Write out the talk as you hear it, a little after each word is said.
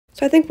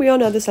So I think we all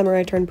know the Summer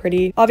I Turned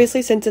Pretty.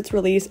 Obviously, since its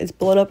release, it's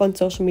blown up on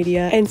social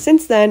media, and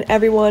since then,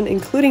 everyone,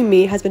 including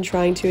me, has been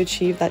trying to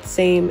achieve that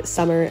same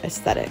summer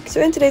aesthetic. So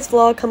in today's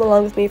vlog, come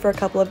along with me for a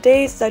couple of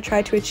days as I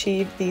try to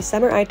achieve the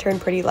Summer I Turned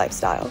Pretty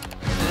lifestyle.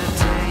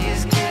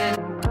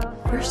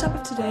 First up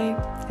of today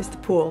is the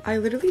pool. I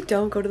literally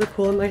don't go to the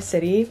pool in my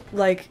city,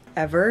 like,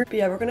 ever. But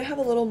yeah, we're gonna have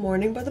a little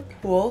morning by the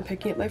pool.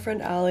 Picking up my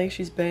friend Allie.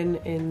 She's been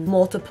in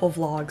multiple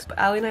vlogs. But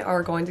Allie and I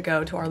are going to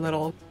go to our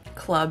little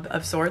club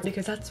of sorts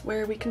because that's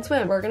where we can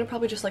swim. We're gonna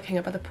probably just like hang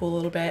out by the pool a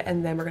little bit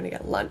and then we're gonna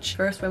get lunch.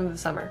 First swim of the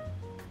summer.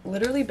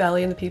 Literally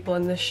Belly and the people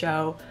in this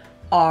show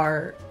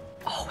are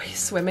always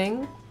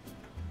swimming.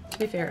 To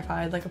be fair, if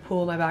I had like a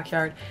pool in my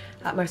backyard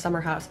at my summer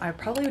house, I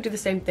probably would do the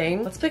same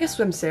thing. Let's pick a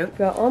swimsuit.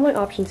 Got all my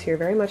options here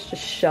very much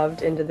just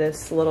shoved into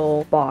this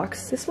little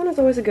box. This one is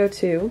always a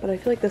go-to, but I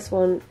feel like this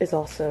one is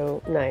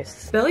also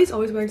nice. Belly's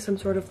always wearing some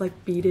sort of like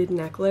beaded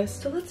necklace,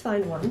 so let's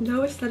find one.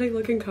 No aesthetic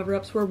looking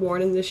cover-ups were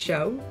worn in this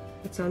show.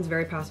 It sounds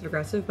very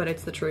passive-aggressive, but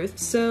it's the truth.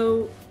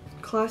 So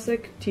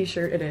classic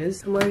t-shirt it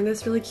is. I'm wearing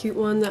this really cute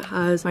one that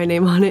has my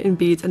name on it in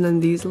beads, and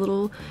then these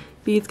little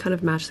beads kind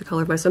of match the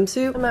color of my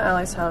swimsuit. I'm at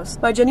Allie's house.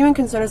 My genuine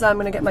concern is that I'm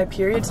gonna get my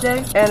period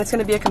today, and it's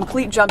gonna be a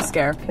complete jump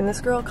scare. Can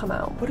this girl come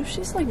out? What if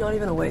she's like not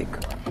even awake?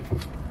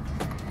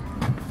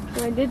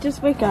 I did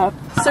just wake up.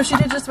 So she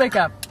did just wake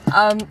up.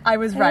 I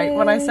was right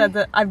when I said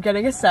that I'm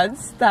getting a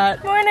sense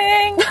that—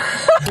 Morning!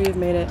 We've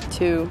made it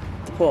to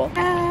the pool.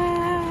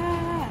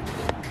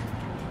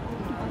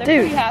 They're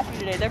Dude. pretty happy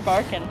today. They're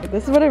barking.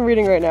 This is what I'm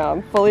reading right now.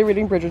 I'm fully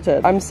reading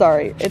Bridgerton. I'm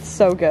sorry. It's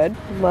so good.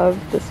 Love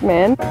this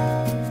man.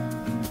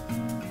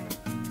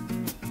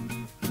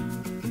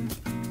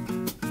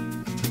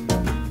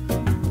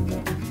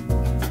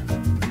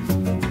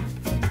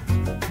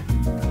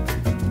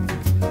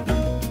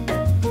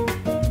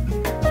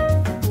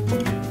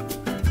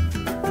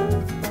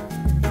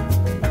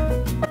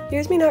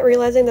 Here's me not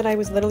realizing that I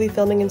was literally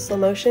filming in slow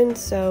motion,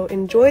 so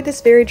enjoy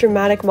this very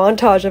dramatic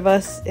montage of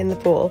us in the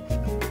pool.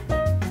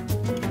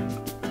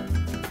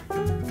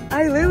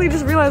 I literally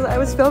just realized I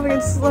was filming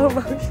in slow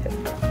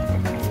motion.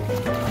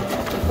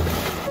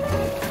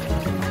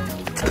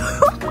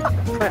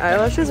 My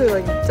eyelashes are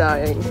like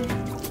dying.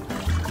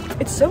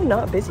 It's so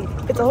not busy.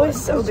 It's always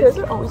so busy. Chairs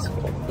are always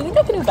full. You think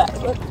I can do a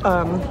backflip?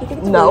 You think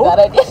it's a No. really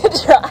bad idea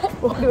to try?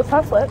 We'll do a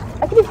front flip.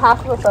 I can do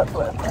half of a front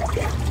flip.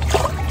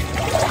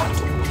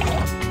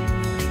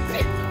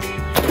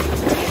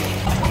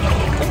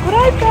 Look what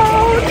I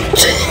found!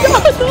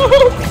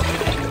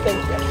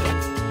 Thank you.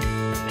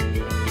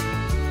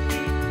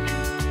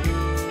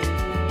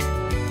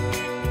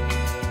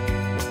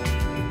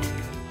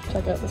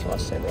 Check out this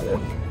watch stand brother.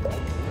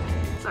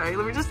 Sorry,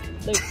 let me just—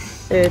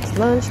 It's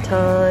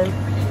lunchtime.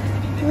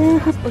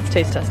 Let's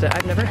taste test it.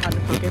 I've never had the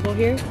poke bowl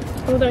here.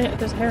 Oh,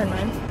 there's hair in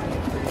mine.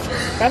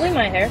 Probably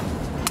my hair.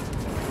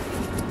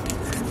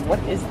 What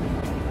is it?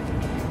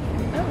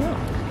 I don't know.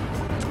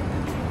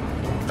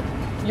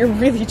 You're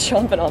really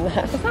chomping on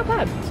that. It's not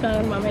bad. It's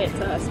my mate's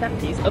snap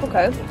piece. Oh.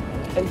 Okay.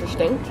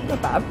 Interesting.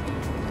 Not bad.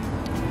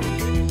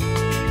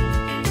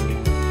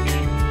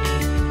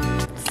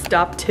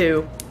 Stop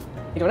 2.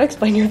 You want to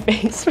explain your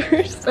face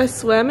first? I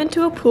swam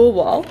into a pool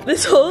wall.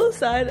 This whole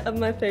side of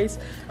my face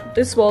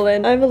is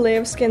swollen. I have a layer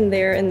of skin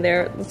there and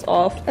there that's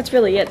off. That's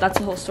really it. That's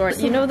the whole story.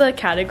 You know the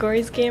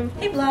categories game?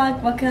 Hey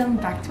vlog, welcome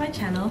back to my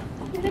channel.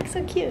 You look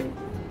so cute.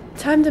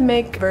 Time to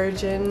make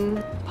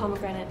virgin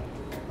Pomegranate.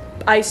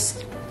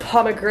 iced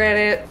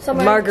pomegranate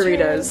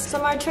margaritas.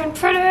 Summer turned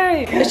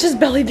pretty. It's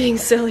just Belly being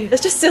silly.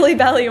 It's just silly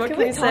Belly. What can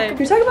we say? Can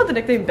we talk about the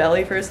nickname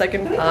Belly for a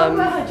second? Can we talk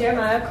about how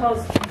Jeremiah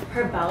calls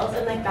her Bells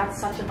and like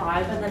that's such a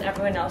vibe, and then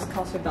everyone else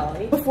calls her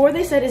Belly? Before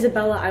they said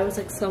Isabella, I was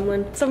like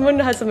someone Someone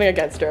had something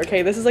against her,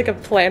 okay? This is like a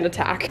planned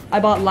attack. I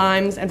bought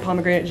limes and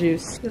pomegranate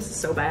juice. This is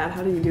so bad.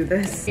 How do you do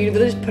this? You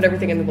literally just put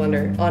everything in the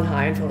blender on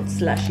high until it's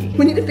slushy.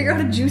 We need to figure out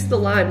how to juice the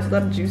limes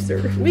without a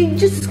juicer. We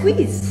just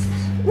squeeze.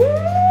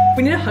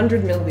 We need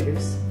 100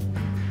 milliliters.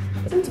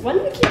 Since when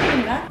do we keep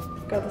doing that?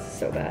 God, this is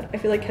so bad. I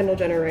feel like Kendall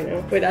Jenner right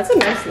now. Wait, that's a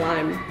nice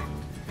lime.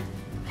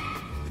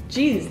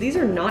 Jeez, these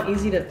are not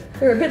easy to—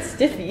 they're a bit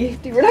stiffy.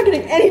 Dude, we're not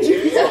getting any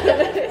juice out of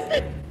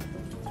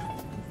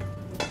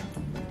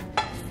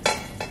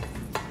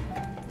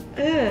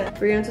this.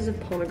 3 ounces of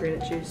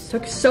pomegranate juice.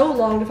 Took so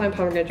long to find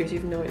pomegranate juice, you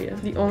have no idea.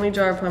 The only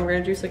jar of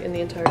pomegranate juice like in the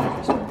entire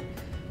grocery store.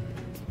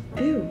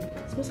 Ew,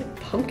 it smells like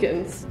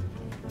pumpkins.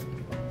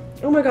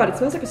 Oh my god, it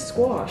smells like a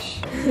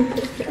squash.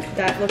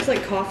 That looks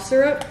like cough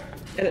syrup,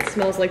 and it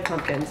smells like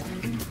pumpkins.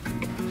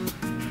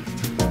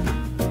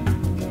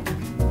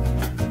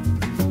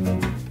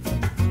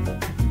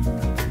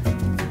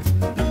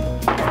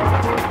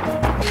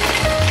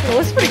 It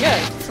looks pretty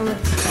good.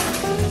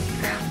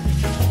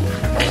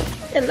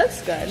 It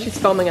looks good. She's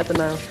foaming at the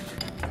mouth.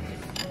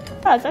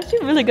 Yeah, it's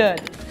actually really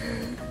good.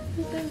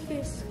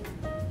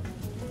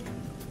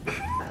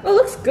 Oh, it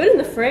looks good in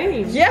the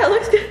frame. Yeah, it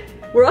looks good.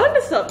 We're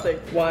onto something.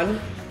 1,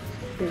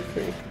 2,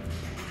 3.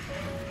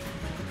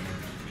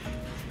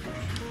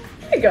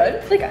 Pretty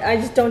good. Like, I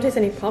just don't taste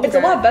any pomegranate. It's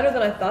a lot better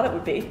than I thought it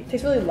would be. It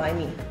tastes really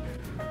limey.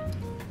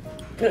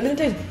 It doesn't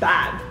taste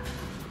bad.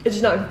 It's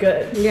just not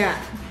good.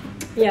 Yeah.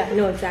 Yeah,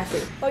 no,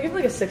 exactly. I'll give it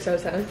like a 6 out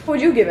of 10. What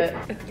would you give it?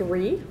 A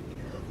 3?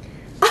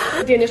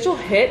 The initial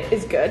hit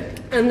is good.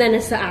 And then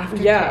it's the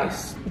aftertaste. Yeah.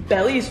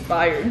 Belly's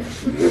fired.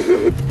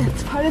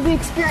 It's part of the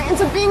experience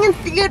of being in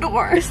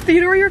Theodore. Is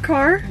Theodore your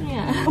car?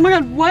 Yeah. Oh my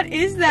god, what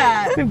is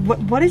that? Wait,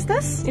 what is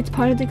this? It's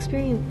part of the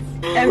experience.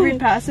 Every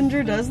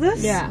passenger does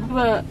this? Yeah.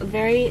 A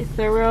very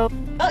thorough.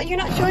 Oh, you're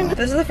not showing me.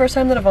 This is the first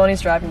time that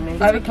Avani's driving me.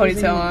 I have a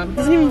ponytail on. It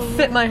doesn't even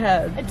fit my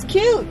head. It's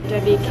cute. Do I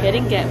be a kid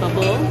and get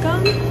bubble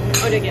gum?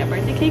 Or do I get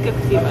birthday cake or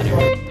cookie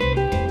butter?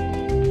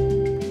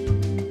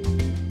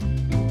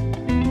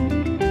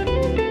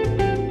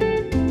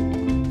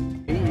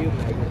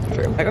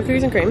 Mango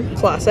cookies and cream.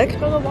 Classic.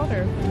 Fill the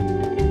water.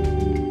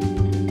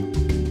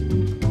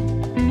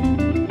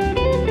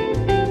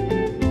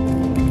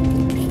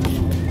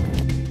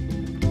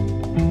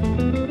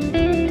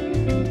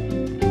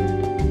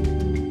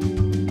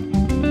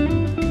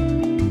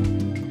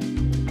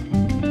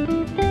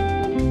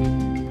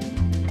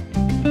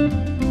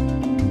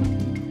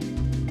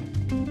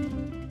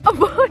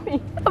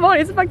 Avani,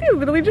 it's the fact that you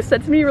literally just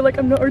said to me, you were like,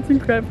 I'm not artsy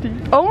and crafty.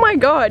 Oh my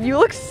god, you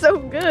look so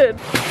good.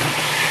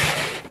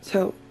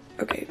 So,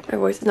 okay, my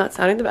voice is not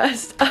sounding the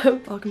best.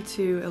 Welcome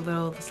to a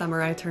little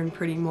samurai turn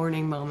pretty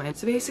morning moment.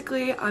 So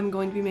basically, I'm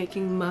going to be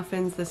making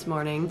muffins this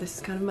morning. This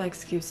is kind of my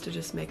excuse to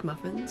just make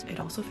muffins. It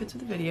also fits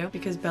with the video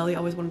because Belly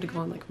always wanted to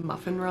go on like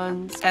muffin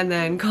runs. And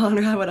then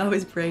Connor would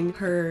always bring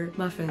her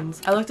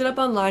muffins. I looked it up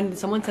online and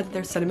someone said that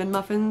they're cinnamon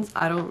muffins.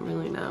 I don't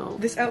really know.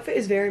 This outfit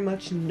is very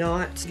much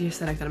not the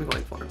aesthetic that I'm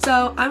going for.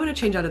 So I'm gonna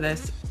change out of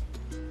this.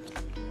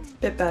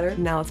 Bit better.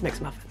 Now let's make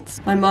some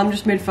muffins. My mom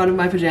just made fun of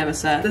my pajama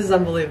set. This is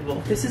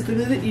unbelievable. This is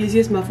literally the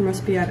easiest muffin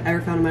recipe I've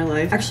ever found in my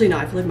life. Actually, no,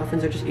 I feel like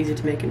muffins are just easy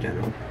to make in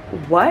general.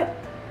 What?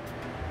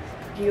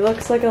 He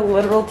looks like a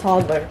literal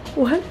toddler.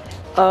 What?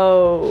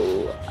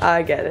 Oh,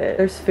 I get it.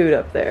 There's food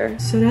up there.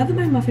 So now that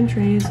my muffin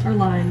trays are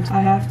lined,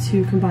 I have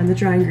to combine the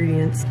dry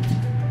ingredients.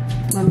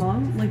 My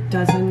mom like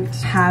doesn't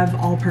have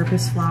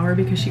all-purpose flour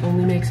because she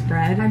only makes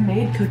bread. I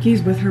made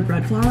cookies with her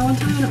bread flour one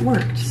time and it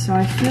worked. So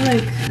I feel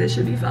like this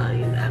should be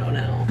fine. I don't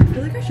know. I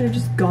feel like I should have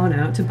just gone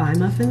out to buy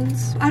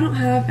muffins. I don't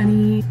have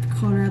any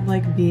Conrad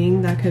like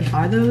being that could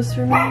buy those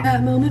for me.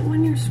 That moment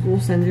when your school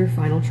sends your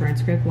final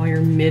transcript while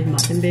you're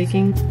mid-muffin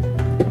baking.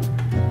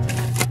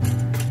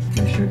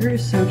 The sugar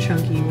is so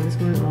chunky. What is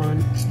going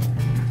on?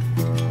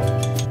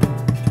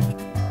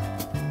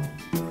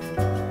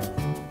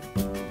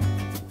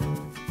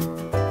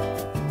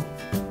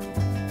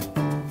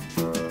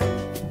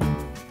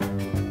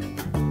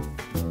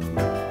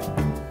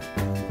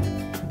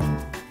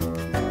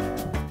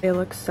 It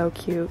looks so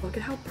cute. Look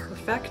at how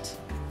perfect.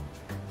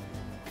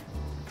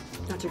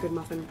 That's a good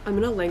muffin. I'm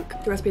gonna link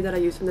the recipe that I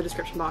used in the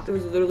description box. It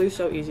was literally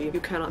so easy. You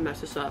cannot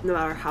mess this up, no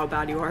matter how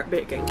bad you are at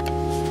baking.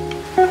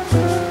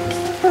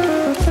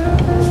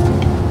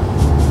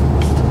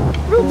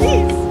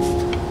 Rupees!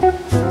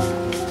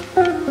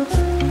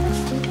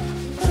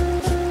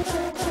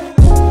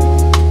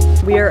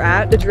 We are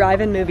at the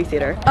drive-in movie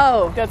theater.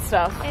 Oh, Good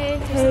stuff. Hey,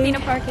 there's Athena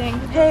parking.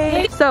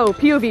 hey. So,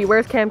 POV,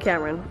 where's Cam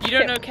Cameron? You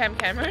don't know Cam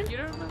Cameron? You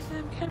don't know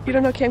Cam Cameron? You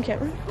don't know Cam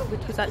Cameron?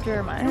 Was that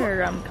Jeremiah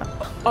or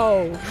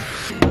Oh.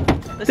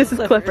 This is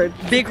Clifford.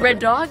 Big red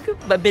dog,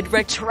 but big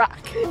red truck.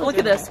 Look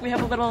at this. We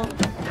have a little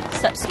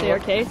step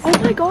staircase. Oh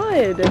my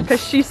god.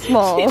 Because she's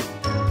small.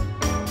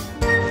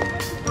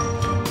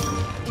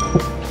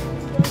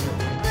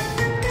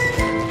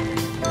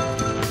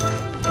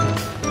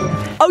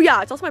 Oh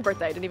yeah, it's also my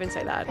birthday. I didn't even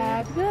say that.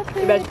 Happy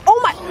birthday.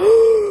 Oh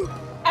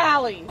my!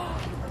 Allie.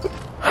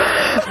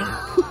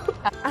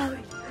 Allie,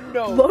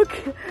 No. look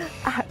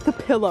at the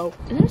pillow.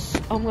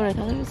 Oh my god, I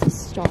thought it was a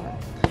star.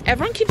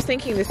 Everyone keeps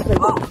thinking this is like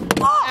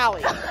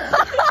Allie.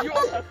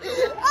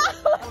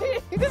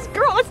 This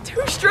girl has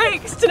 2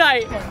 strikes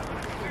tonight.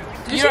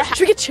 Should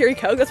we get Cherry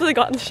Coke? That's what they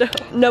got in the show.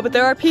 No, but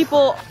there are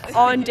people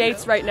on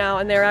dates right now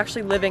and they're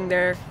actually living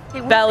their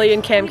Belly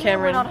and Cam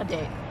Cameron. We're not on a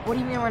date. What do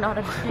you mean we're not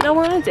on a date? No,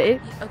 we're on a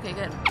date. Okay,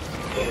 good.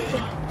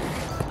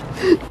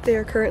 They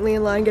are currently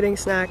in line getting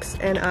snacks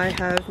and I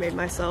have made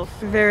myself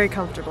very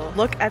comfortable.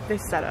 Look at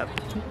this setup.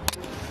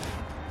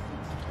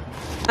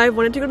 I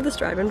wanted to go to this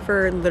drive-in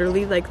for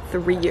literally like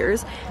 3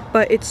 years,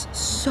 but it's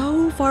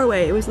so far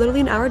away. It was literally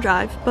an hour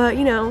drive, but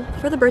you know,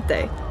 for the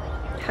birthday,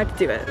 had to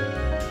do it.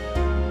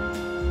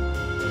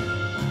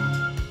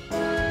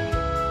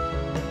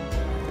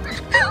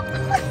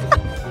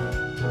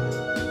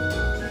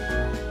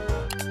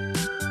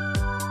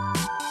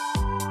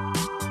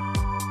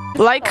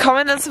 Like,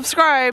 comment, and subscribe.